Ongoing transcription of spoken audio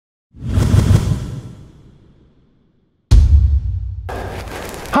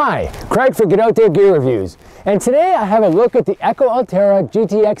Hi, Craig for Get Out There Gear Reviews, and today I have a look at the ECCO Ulterra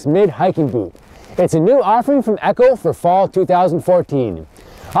GTX Mid Hiking Boot. It's a new offering from ECCO for fall 2014.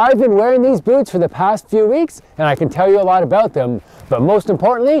 I've been wearing these boots for the past few weeks and I can tell you a lot about them, but most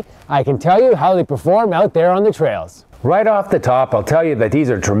importantly, I can tell you how they perform out there on the trails. Right off the top, I'll tell you that these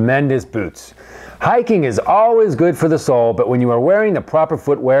are tremendous boots. Hiking is always good for the sole, but when you are wearing the proper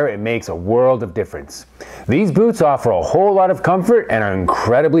footwear, it makes a world of difference. These boots offer a whole lot of comfort and are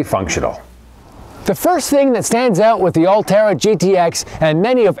incredibly functional. The first thing that stands out with the Ulterra GTX and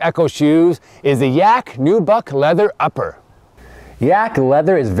many of ECCO's shoes is the Yak Leather Upper. Yak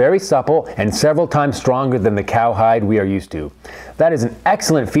leather is very supple and several times stronger than the cowhide we are used to. That is an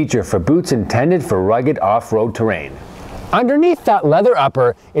excellent feature for boots intended for rugged off-road terrain. Underneath that leather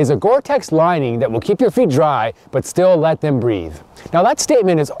upper is a Gore-Tex lining that will keep your feet dry but still let them breathe. Now that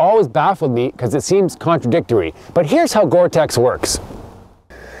statement has always baffled me because it seems contradictory, but here's how Gore-Tex works.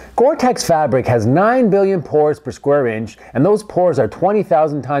 Gore-Tex fabric has 9 billion pores per square inch, and those pores are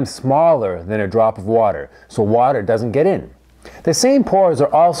 20,000 times smaller than a drop of water, so water doesn't get in. The same pores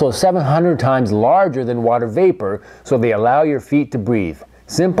are also 700 times larger than water vapor, so they allow your feet to breathe.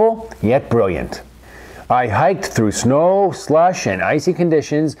 Simple, yet brilliant. I hiked through snow, slush, and icy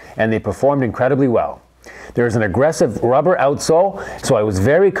conditions, and they performed incredibly well. There's an aggressive rubber outsole, so I was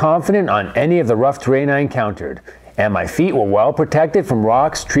very confident on any of the rough terrain I encountered, and my feet were well protected from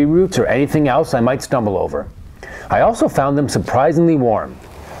rocks, tree roots, or anything else I might stumble over. I also found them surprisingly warm.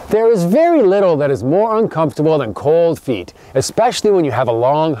 There is very little that is more uncomfortable than cold feet, especially when you have a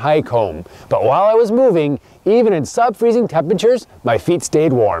long hike home. But while I was moving, even in sub-freezing temperatures, my feet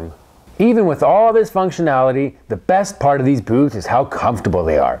stayed warm. Even with all this functionality, the best part of these boots is how comfortable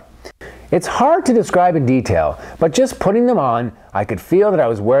they are. It's hard to describe in detail, but just putting them on, I could feel that I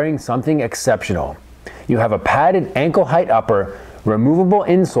was wearing something exceptional. You have a padded ankle-height upper, removable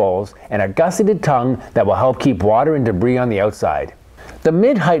insoles, and a gusseted tongue that will help keep water and debris on the outside. The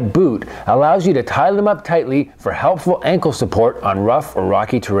mid-height boot allows you to tie them up tightly for helpful ankle support on rough or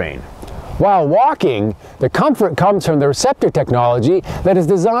rocky terrain. While walking, the comfort comes from the receptor technology that is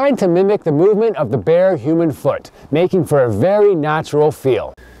designed to mimic the movement of the bare human foot, making for a very natural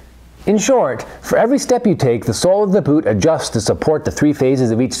feel. In short, for every step you take, the sole of the boot adjusts to support the 3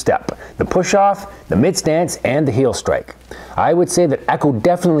 phases of each step: the push-off, the mid-stance, and the heel strike. I would say that ECCO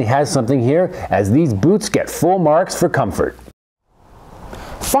definitely has something here, as these boots get full marks for comfort.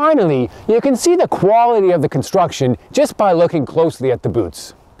 Finally, you can see the quality of the construction just by looking closely at the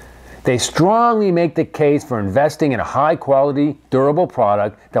boots. They strongly make the case for investing in a high-quality, durable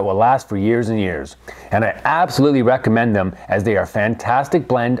product that will last for years and years. And I absolutely recommend them, as they are a fantastic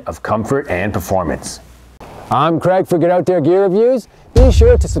blend of comfort and performance. I'm Craig for Get Out There Gear Reviews. Be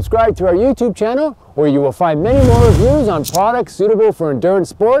sure to subscribe to our YouTube channel, where you will find many more reviews on products suitable for endurance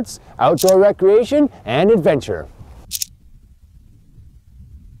sports, outdoor recreation, and adventure.